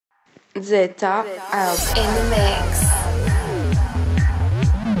ZETAEMME in the mix.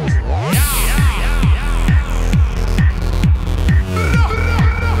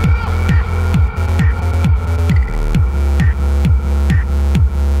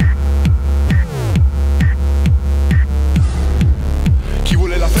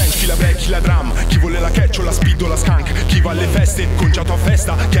 Chi la break, chi la drum, chi vuole la catch o la speed o la skunk, chi va alle feste, conciato a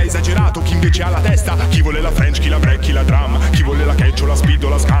festa, chi ha esagerato, chi invece ha la testa, chi vuole la French, chi la break, chi la drum, chi vuole la catch o la speed o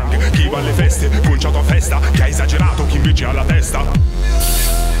la skunk, chi va alle feste, conciato a festa, chi ha esagerato, chi invece ha la testa.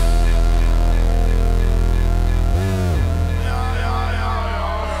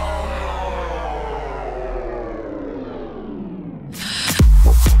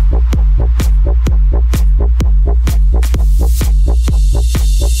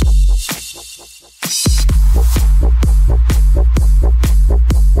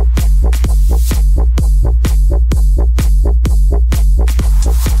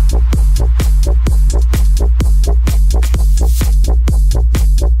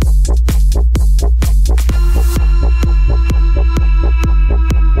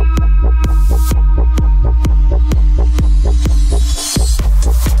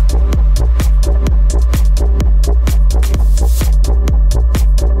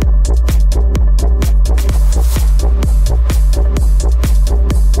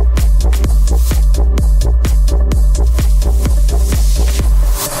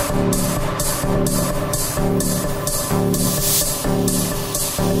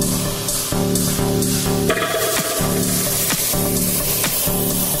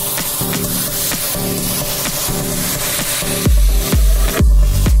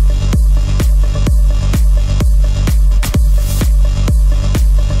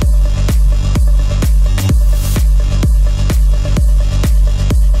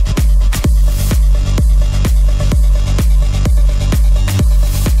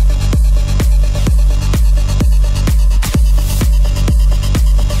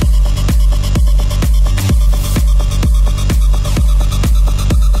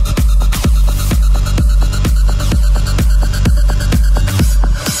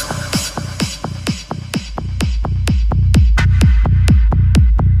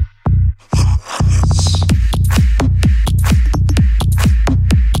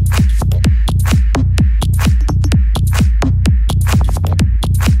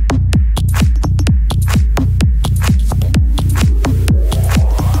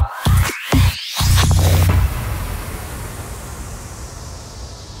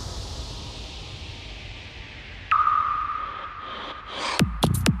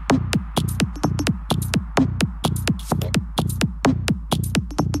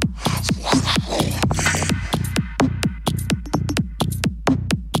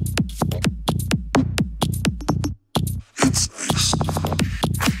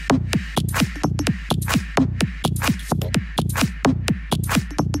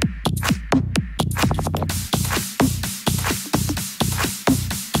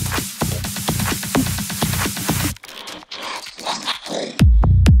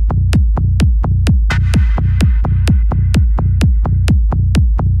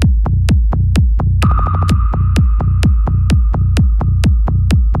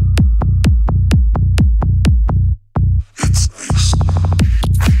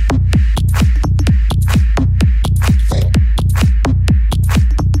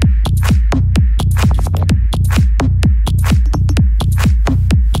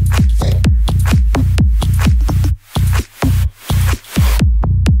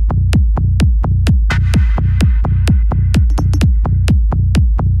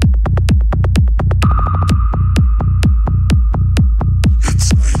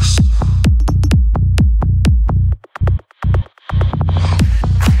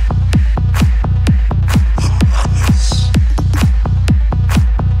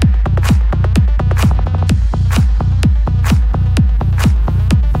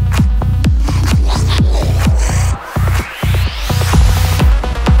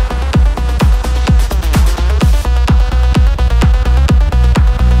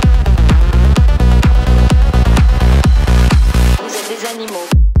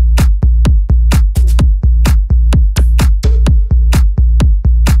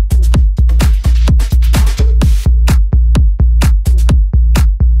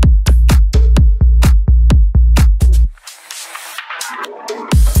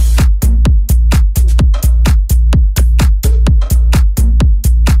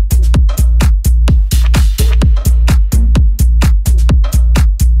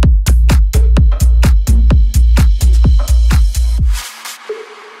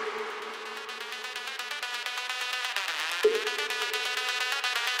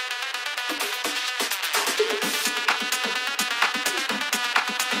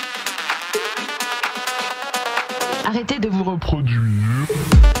 Arrêtez de vous reproduire.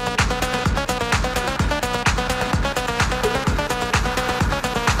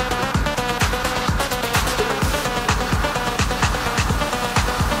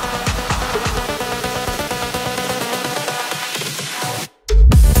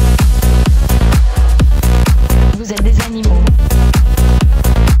 Vous êtes des animaux.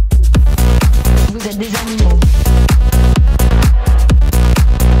 Vous êtes des animaux.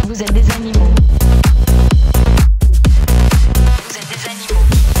 Vous êtes des animaux. Vous êtes des animaux. Vous êtes des animaux.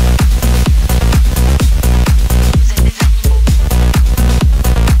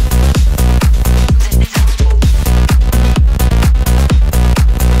 Vous êtes des animaux. Vous êtes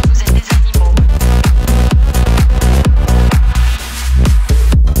des animaux.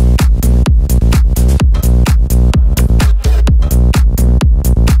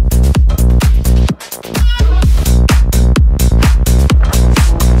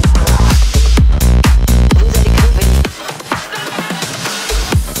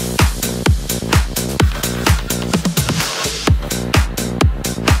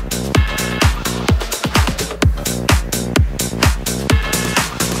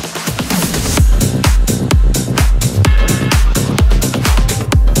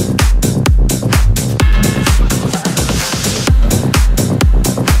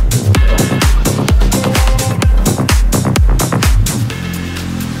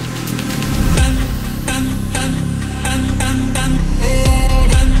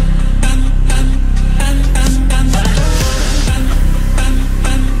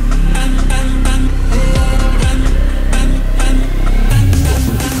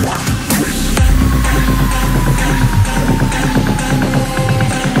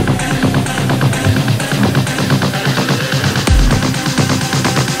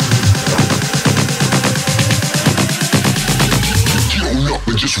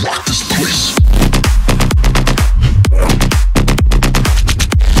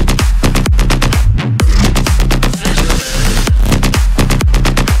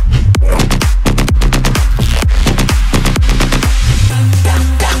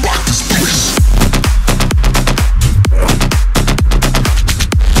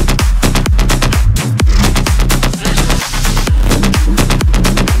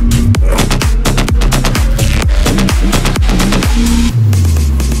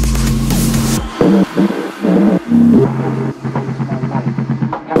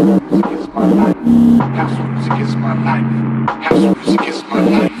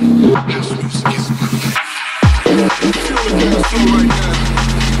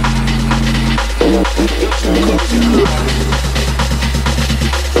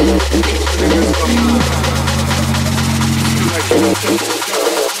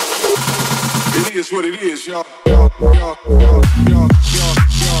 It is what it is, y'all.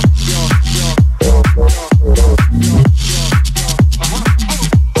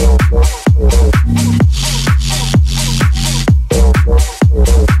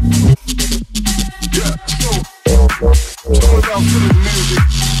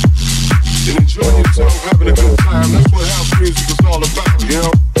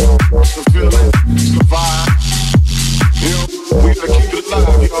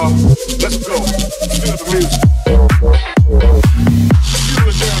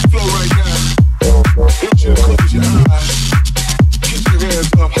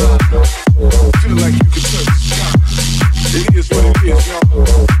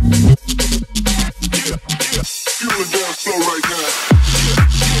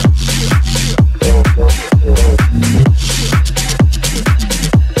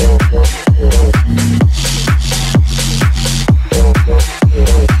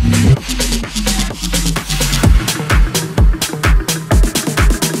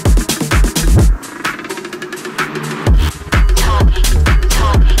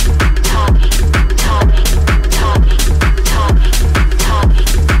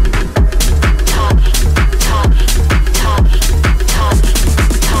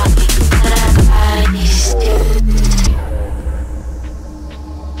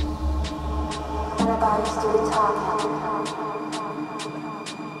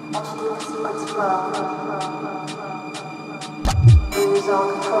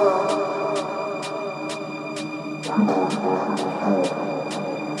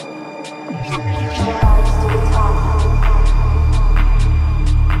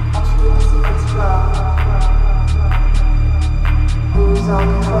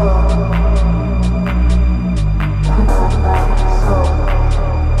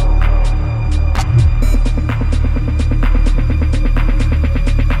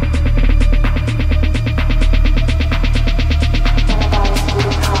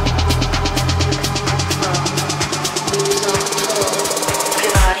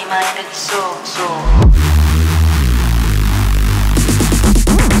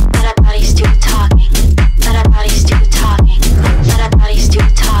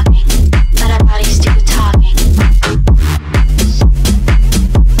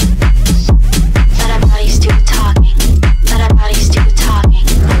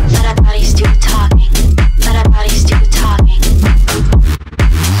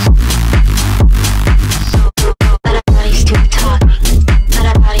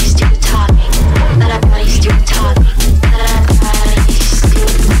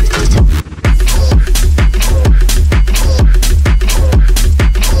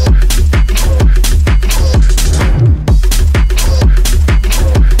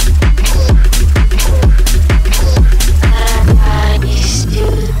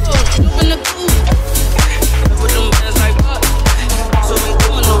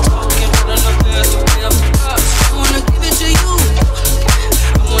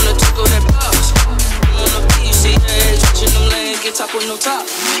 with no top.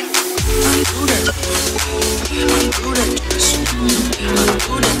 I'm through that. I'm through that. I'm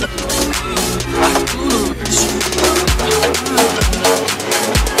through that. I'm through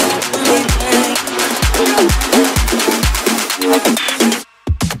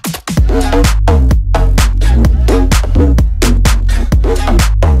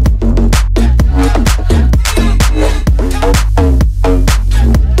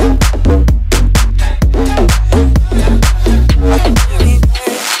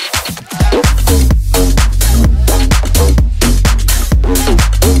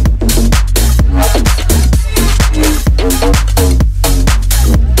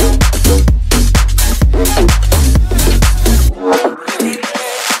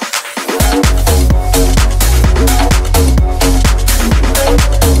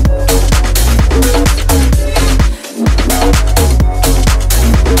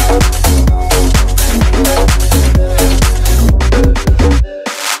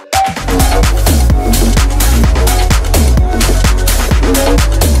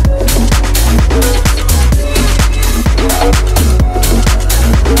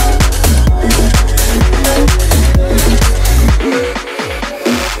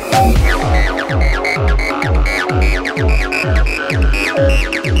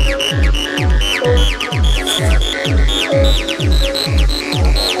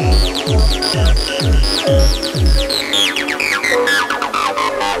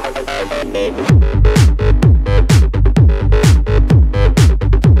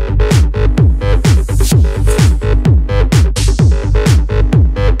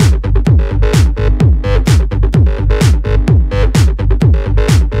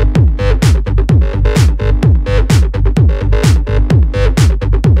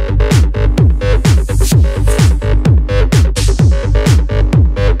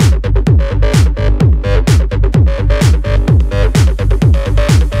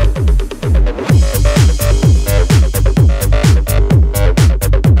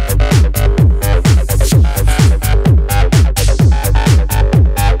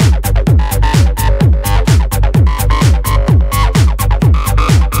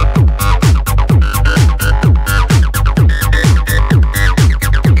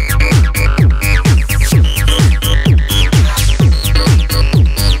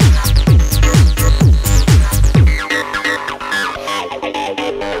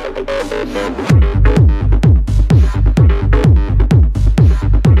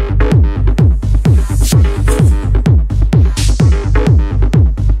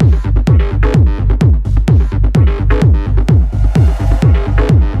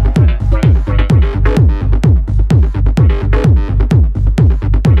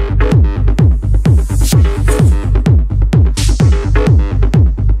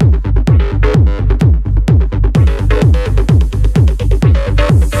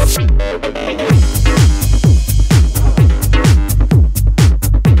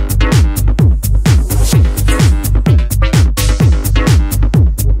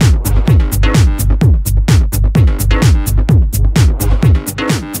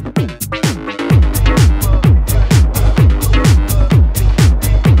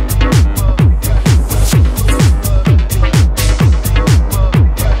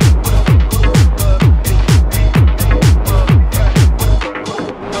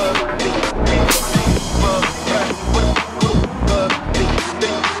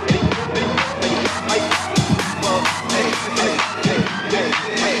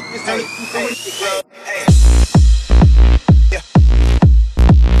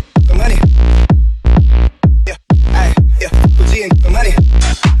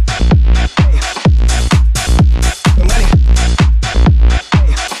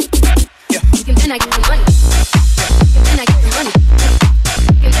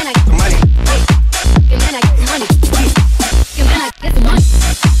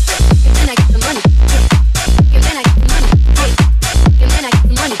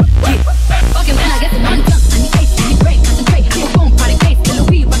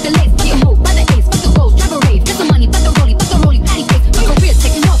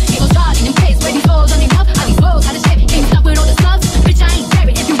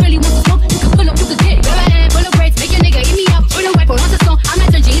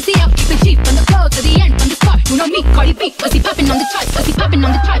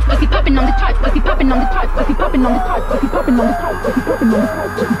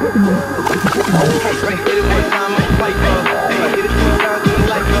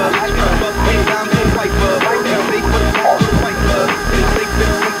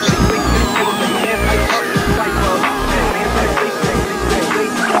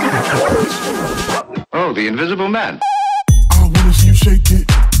Oh, the Invisible Man. I wanna see you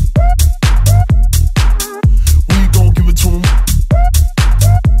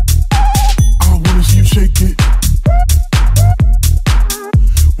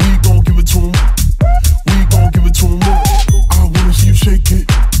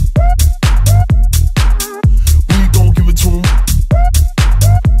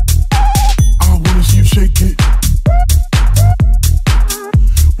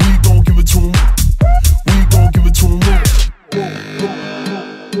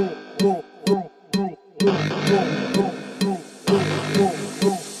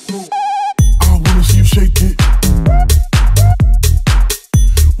wanna see you shake it.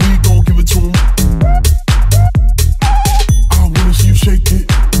 We gon' give it to 'em. I wanna see you shake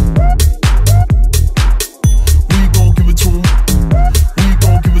it. We gon' give it to 'em. We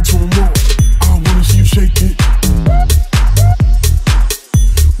gon' give it to 'em more. I wanna see you shake it.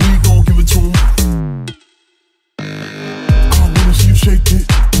 We gon' give it to 'em. I wanna see you shake it.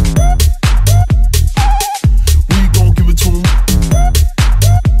 We gon' give it to 'em.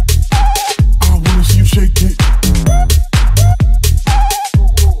 I wanna see you shake it.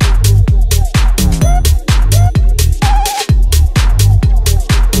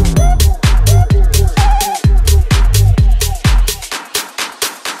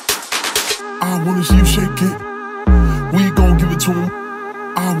 I wanna see you shake it. We gon' give it to 'em.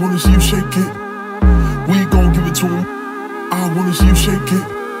 I wanna see you shake it. We gon' give it to 'em. I wanna see you shake it.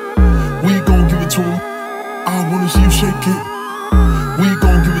 We gon' give it to 'em. I wanna see you shake it. We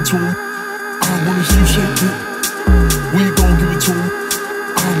gon' give it to 'em. I wanna see you shake it. We gon' give it to 'em.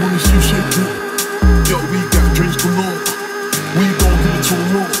 I wanna see you shake it. Yo, we got drinks galore. We gon' give it to 'em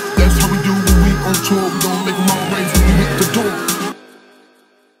more. That's how we do when we on tour. We gon' make 'em all raise when we hit the door.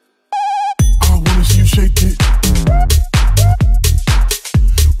 I wanna see you shake it.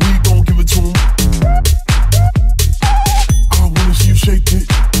 We gon' give it to 'em. I wanna see you shake it.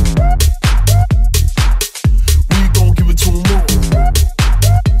 We gon' give it to 'em more.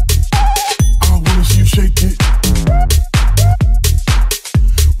 I wanna see you shake it.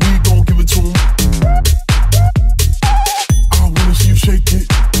 We gon' give it to 'em. I wanna see you shake it.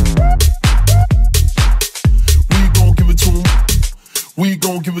 We gon' give it to 'em. We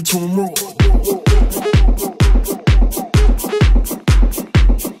gon' give it to 'em more.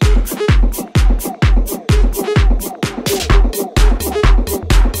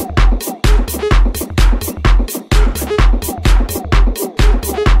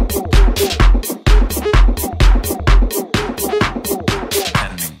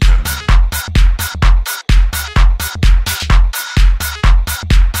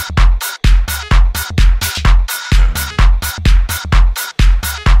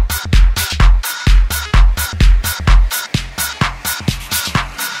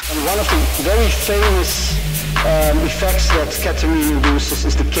 One of the very famous effects that ketamine induces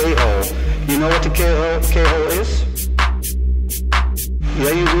is the K-hole. You know what the K-hole is?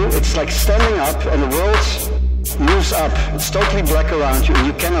 Yeah, you do. It's like standing up and the world moves up. It's totally black around you and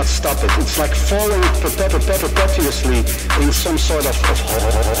you cannot stop it. It's like falling perpetuously in some sort of hole.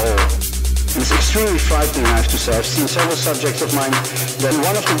 And it's extremely frightening, I have to say. I've seen several subjects of mine. Then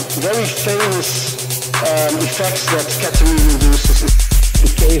one of the very famous effects that ketamine induces is the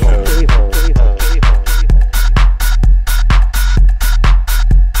K-hole.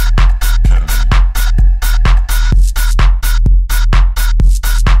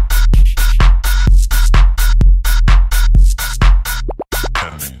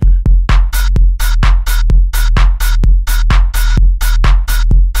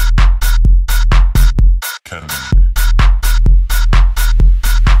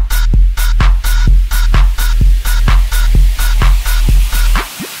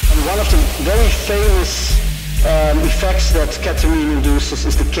 Effects that ketamine induces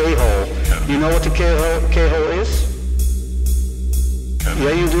is the K-hole. You know what the K-hole is?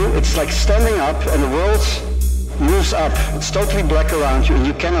 Yeah, you do. It's like standing up and the world moves up. It's totally black around you and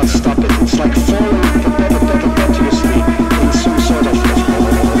you cannot stop it. It's like falling perpetuously in some sort of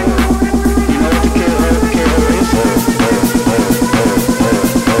hole. You know what the K-hole is?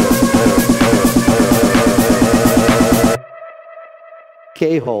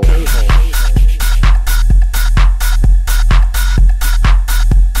 K-hole.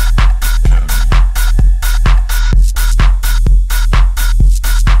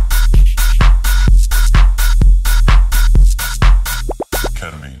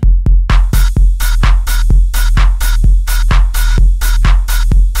 Ketamine.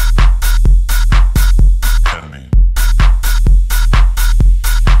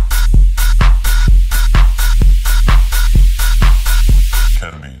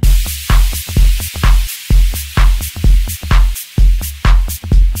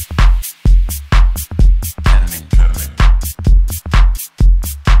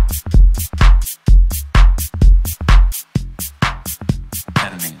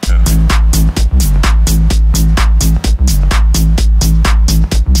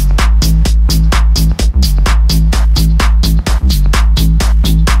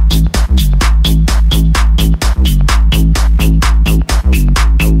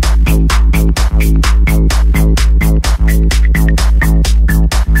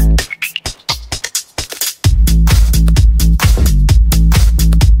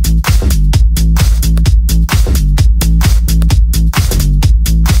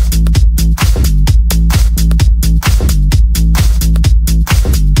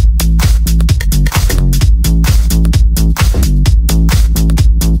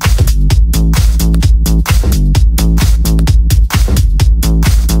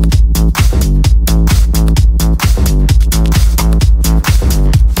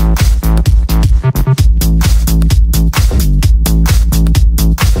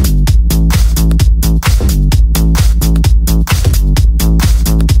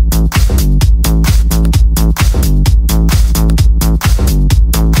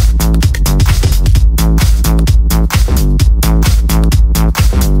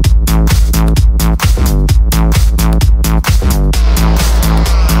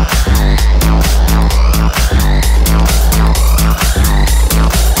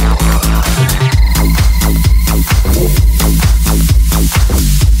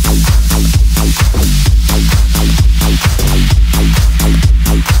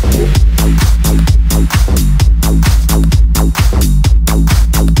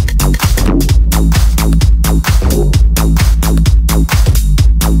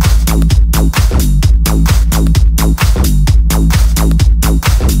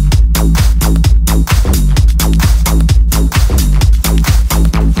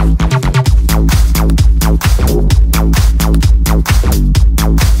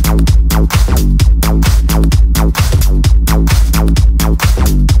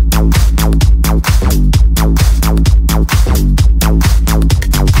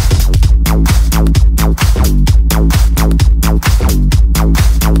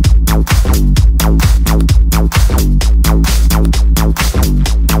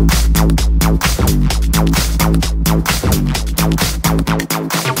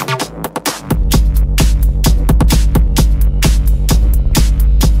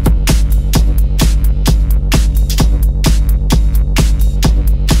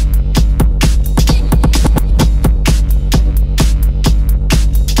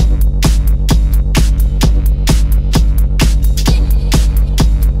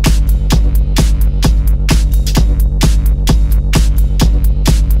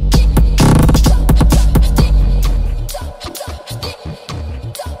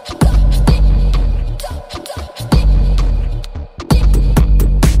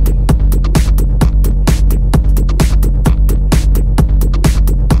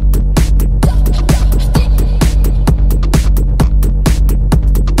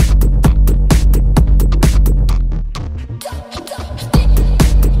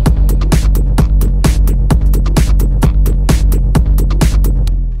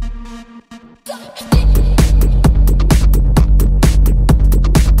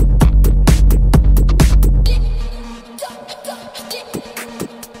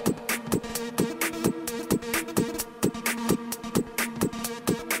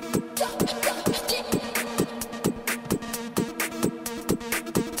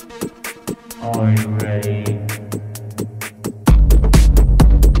 Are you ready?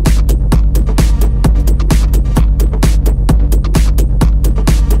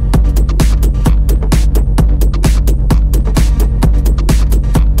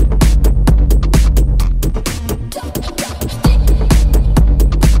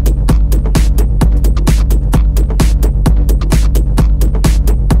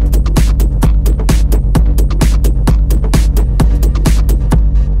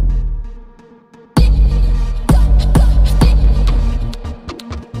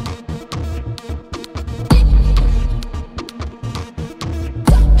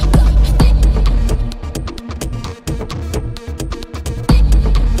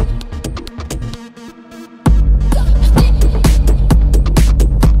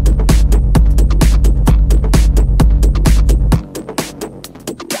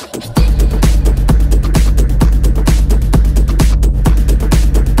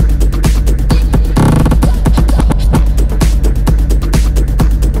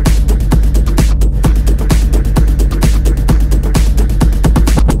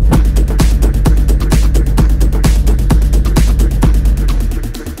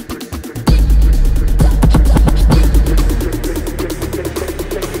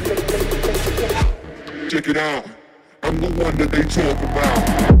 Check it out, I'm the one that they talk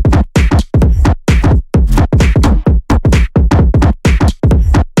about.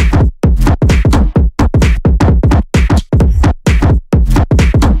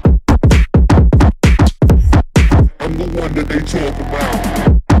 I'm the one that they talk about.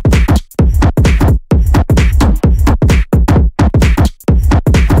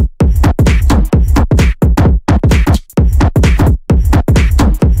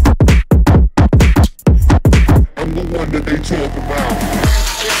 That they talk about.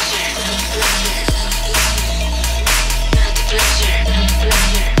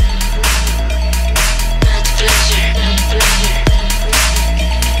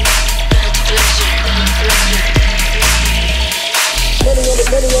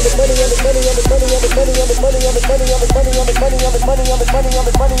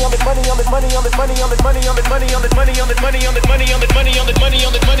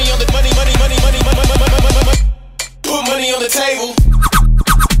 Put money on the table.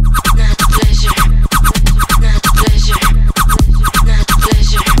 Not the pleasure. Not the pleasure. Not the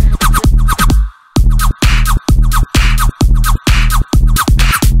pleasure.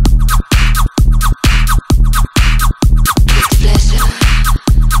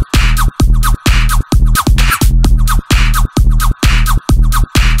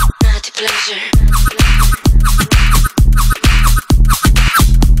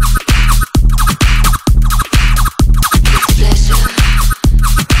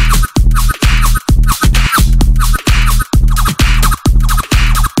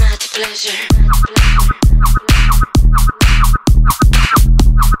 It's pleasure. Not the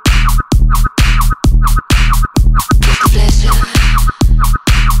pleasure.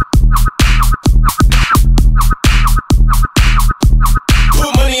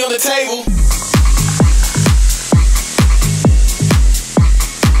 Put money on the table.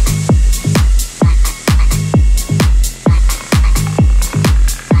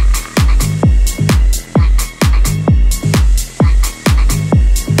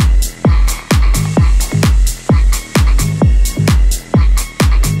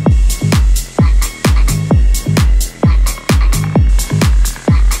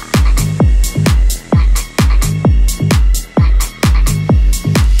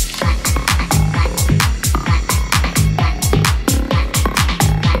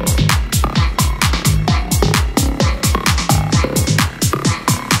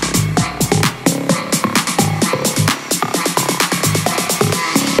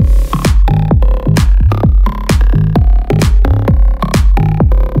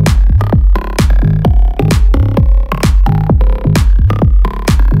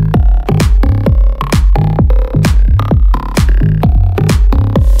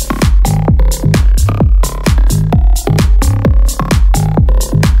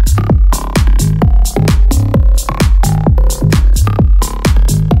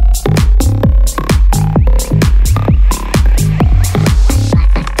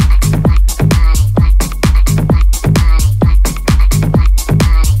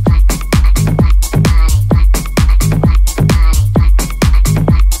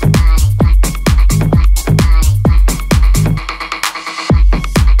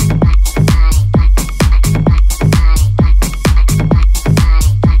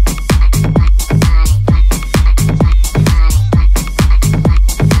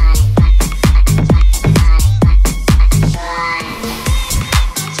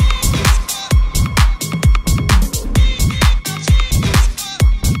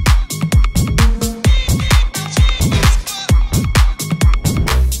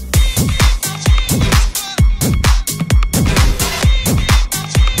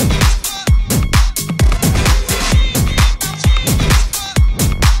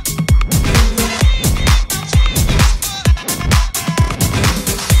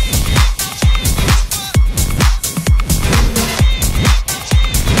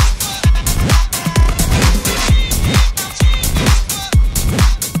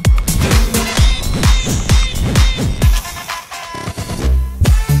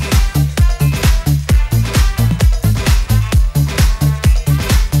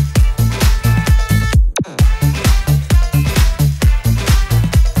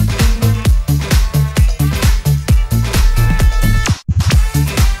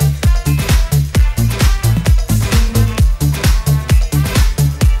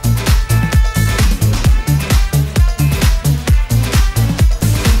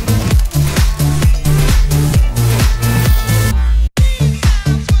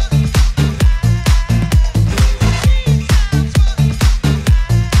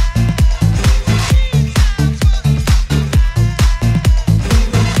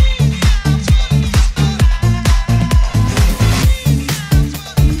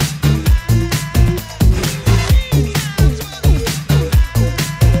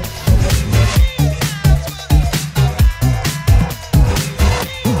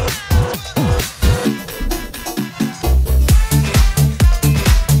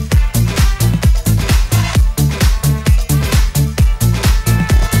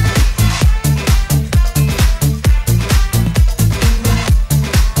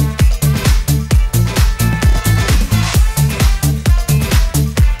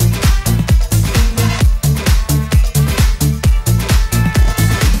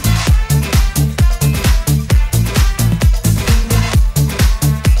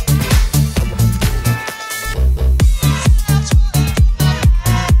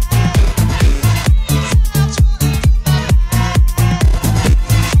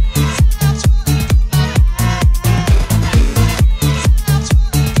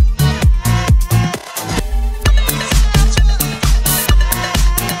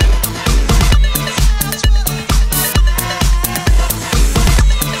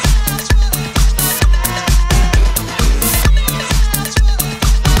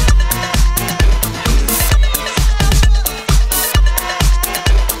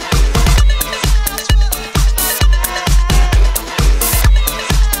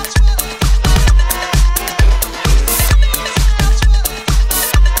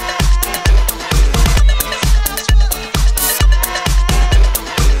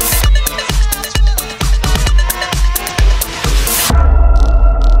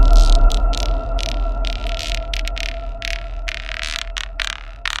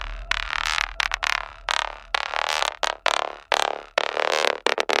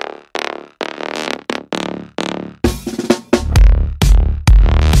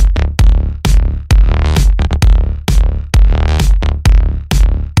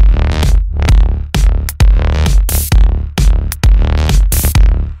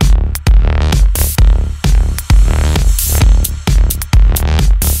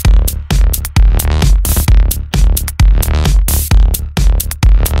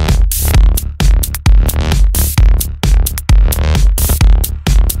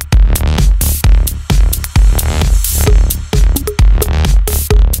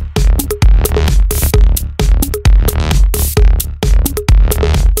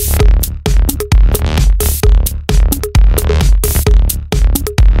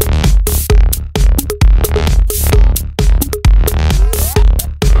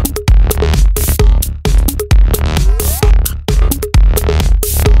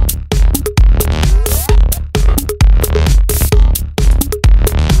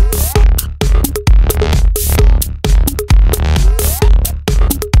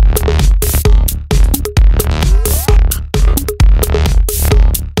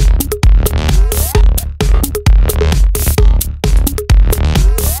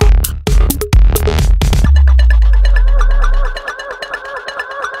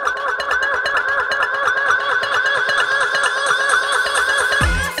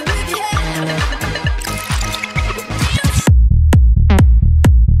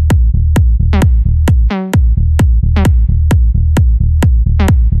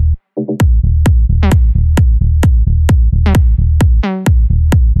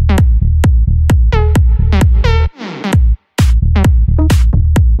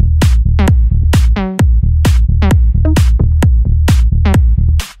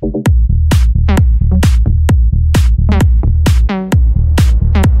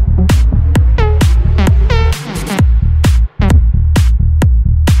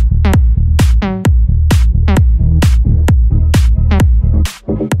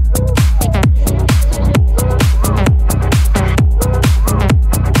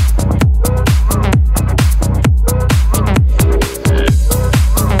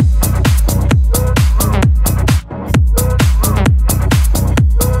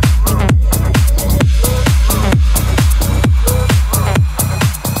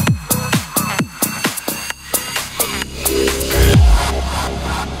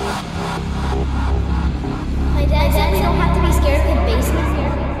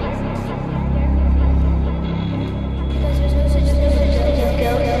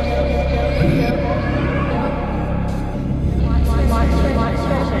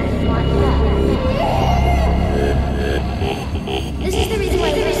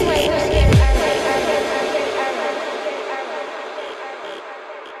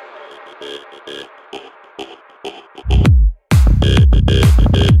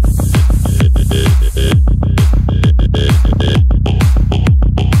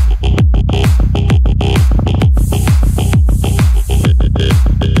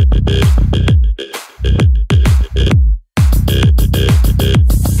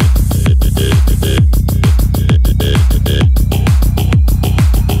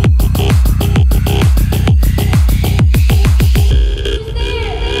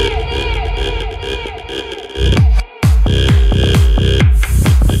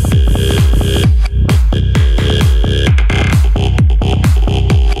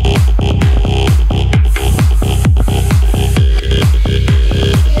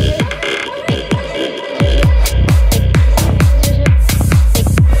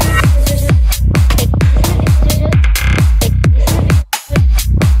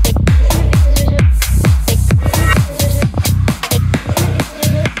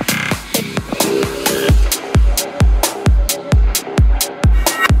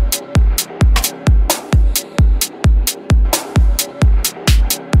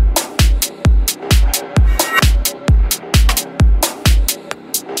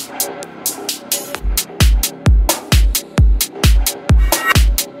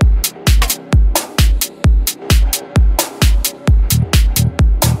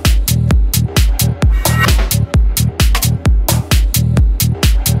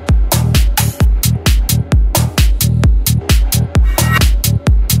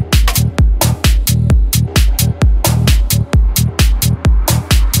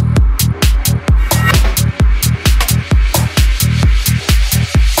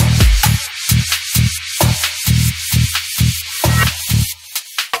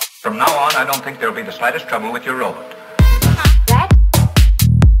 I don't think there'll be the slightest trouble with your robot.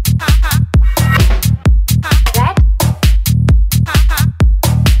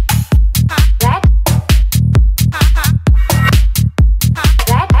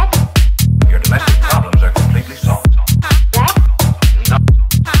 Your domestic problems are completely solved.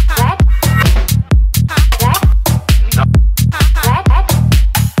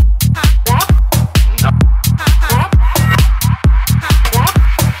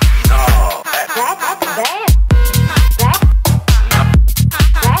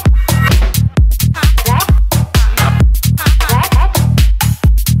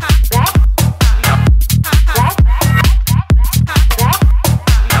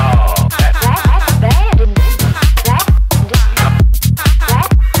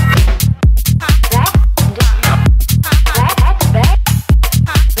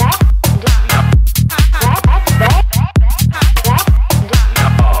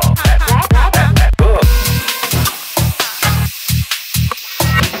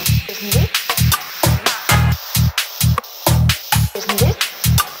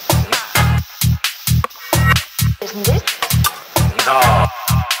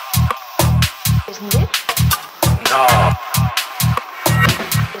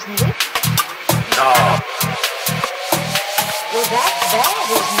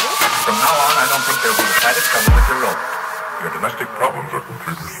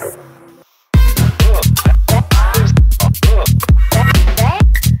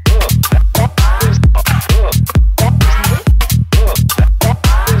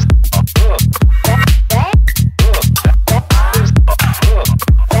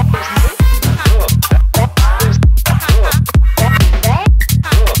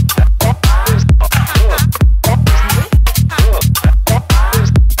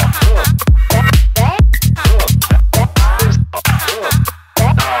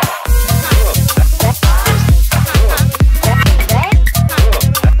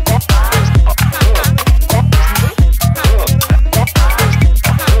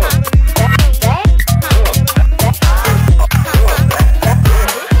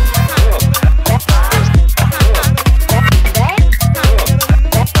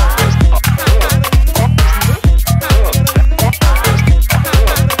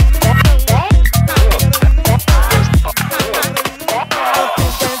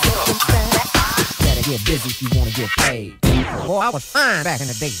 Back in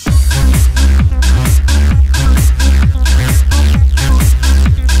the day.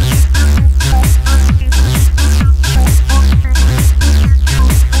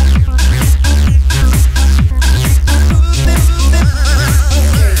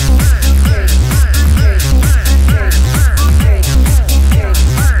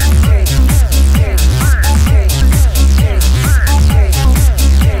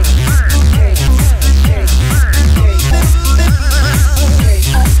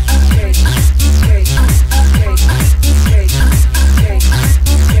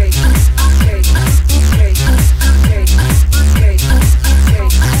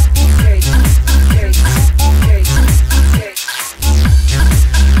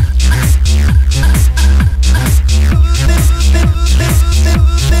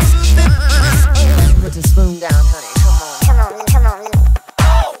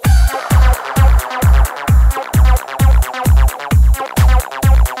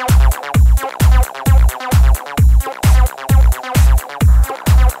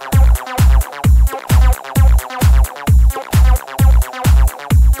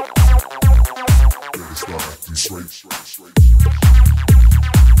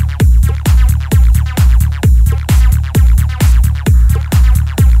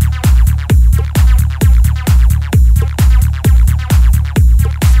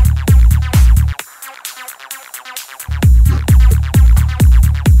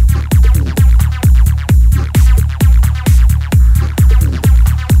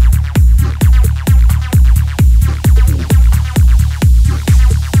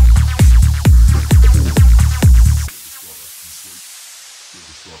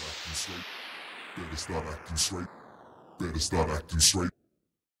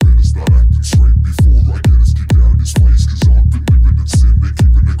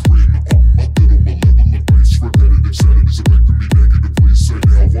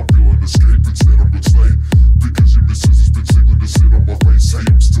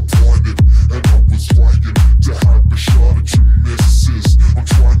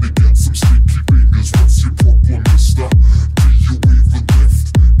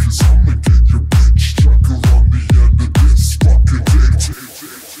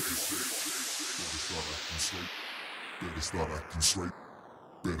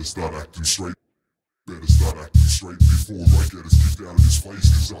 right before I get us kicked out of this place.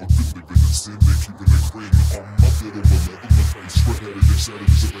 Cause I've been living in sin, they keeping it clean. I'm a bit of a level face. Spread out of your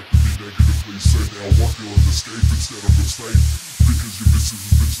settings, affecting me negatively. So now I feel an escape instead of a state. Because your missus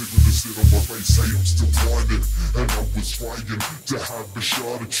has been sick with the sit on my face. Hey, I'm still blinded, and I was trying to have a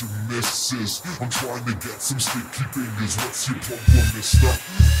shot at your missus. I'm trying to get some sticky fingers. What's your problem, mister?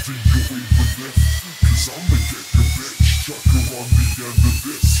 Do you even lift? Cause I'ma get your bitch. Chuck her on the end of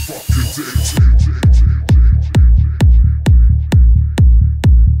this fucking dick.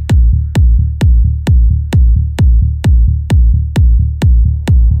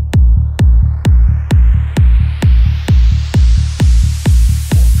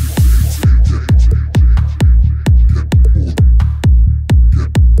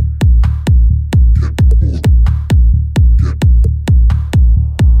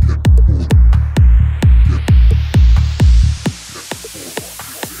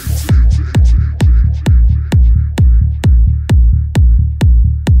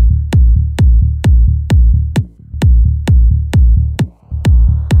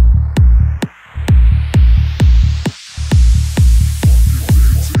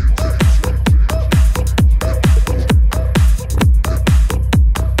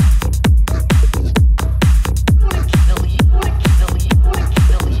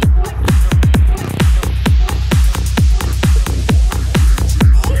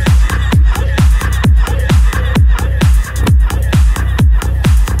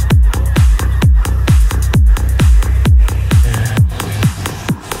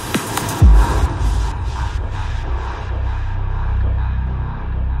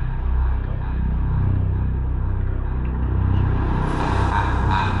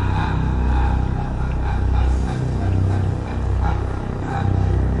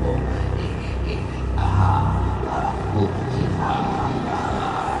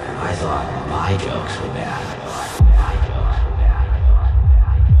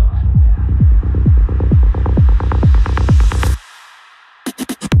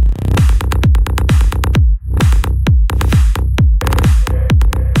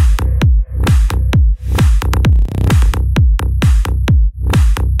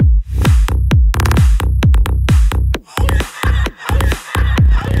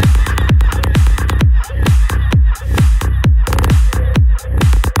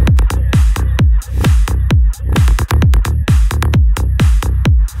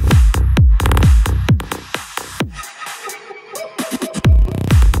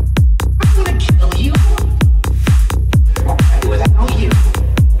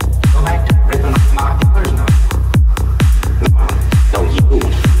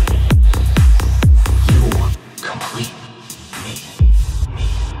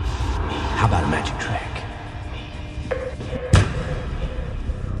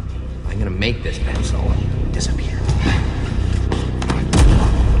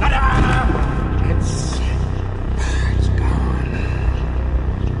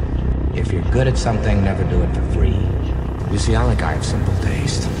 Something, never do it for free. You see, I'm a guy of simple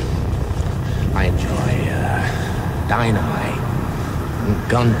taste. I enjoy dynamite, and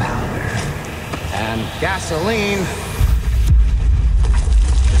gunpowder, and gasoline.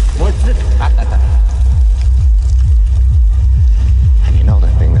 What's it? And you know the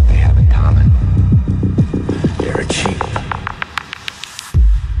thing that they have in common? They're cheap.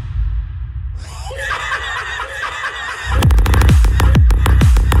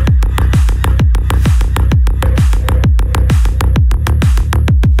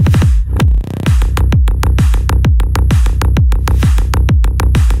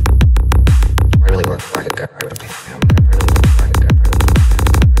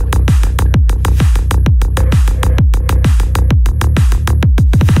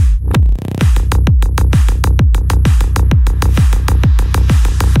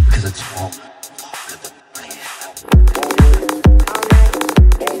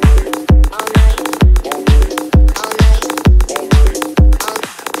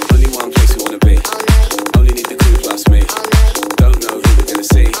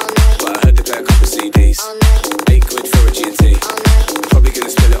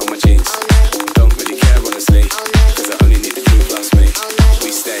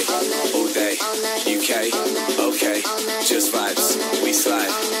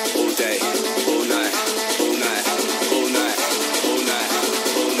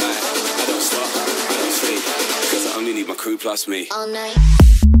 Plus me. All night.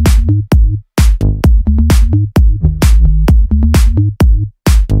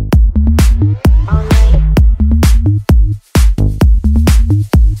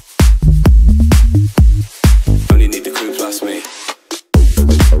 Only need the crew plus me.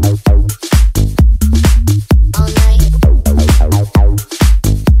 All night.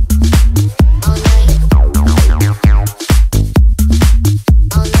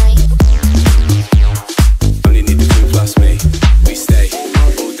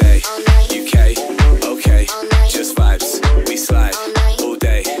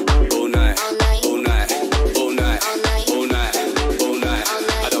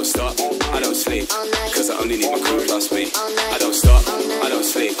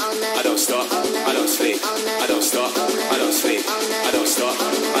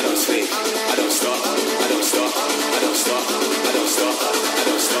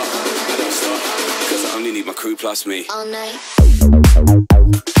 crew plus me. All night.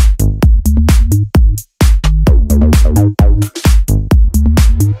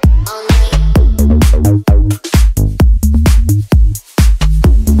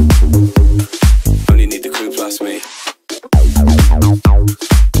 Only need the crew plus me.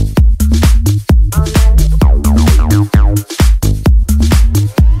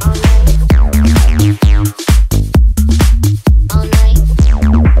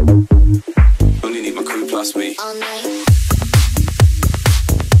 Only need my crew plus me. All night.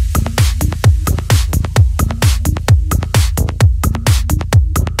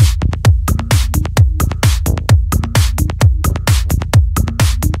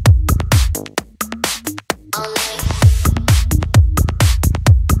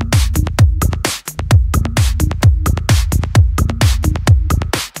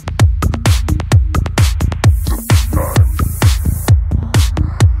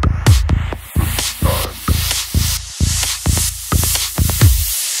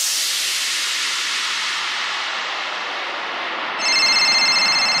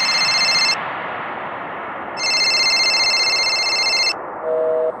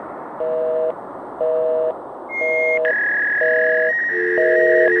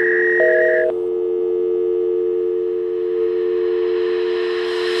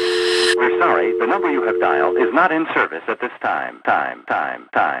 Not in service at this time. Time.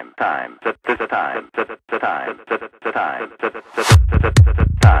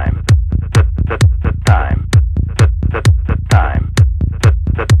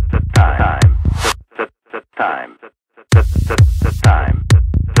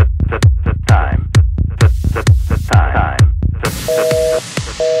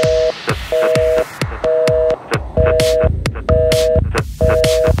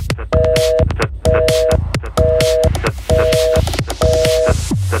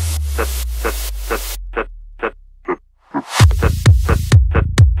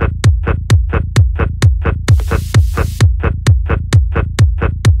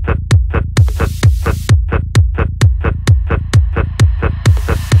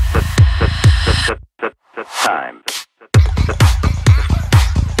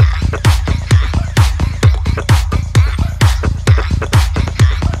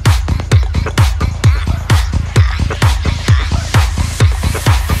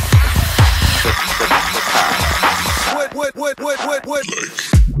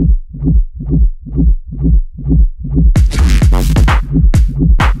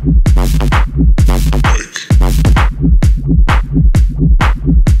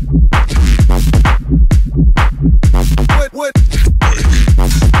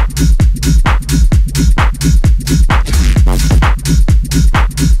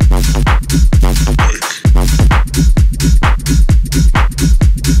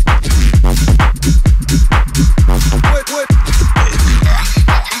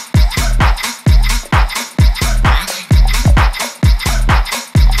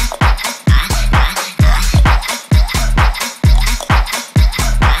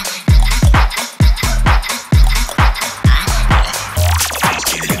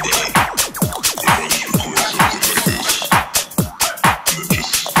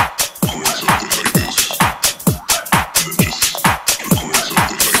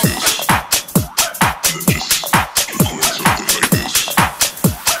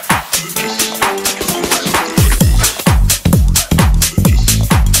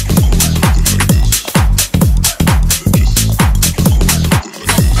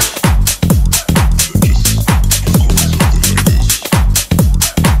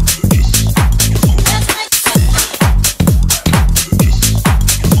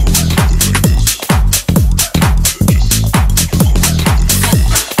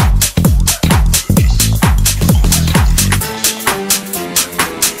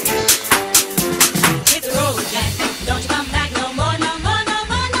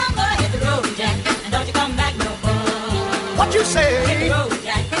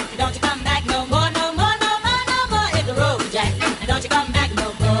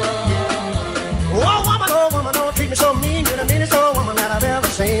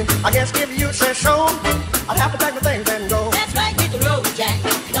 I guess if you say so, I'd have to pack my things and go. That's right, hit the road, Jack.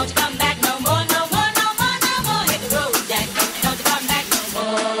 Don't you come back no more, no more, no more, no more. Hit the road, Jack. Don't you come back no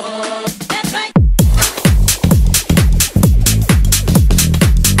more. That's right.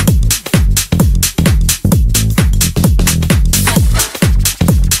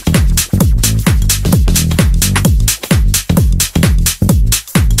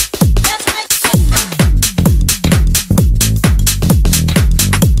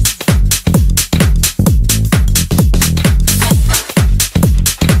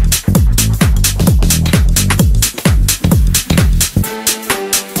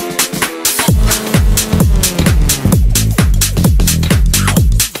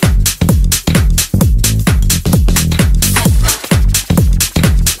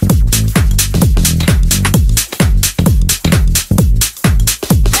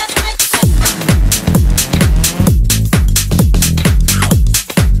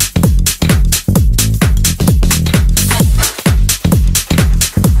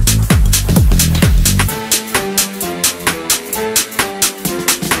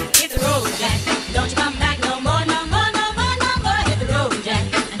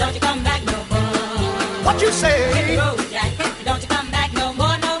 to say. Hit the road, Jack. Don't you come back no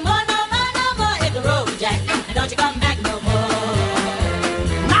more, no more, no more, no more. Hit the road, Jack. Don't you come back no more.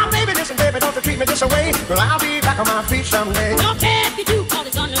 Now, baby, listen, baby, don't you treat me this way. Well, I'll be back on my feet someday. Don't care if you do.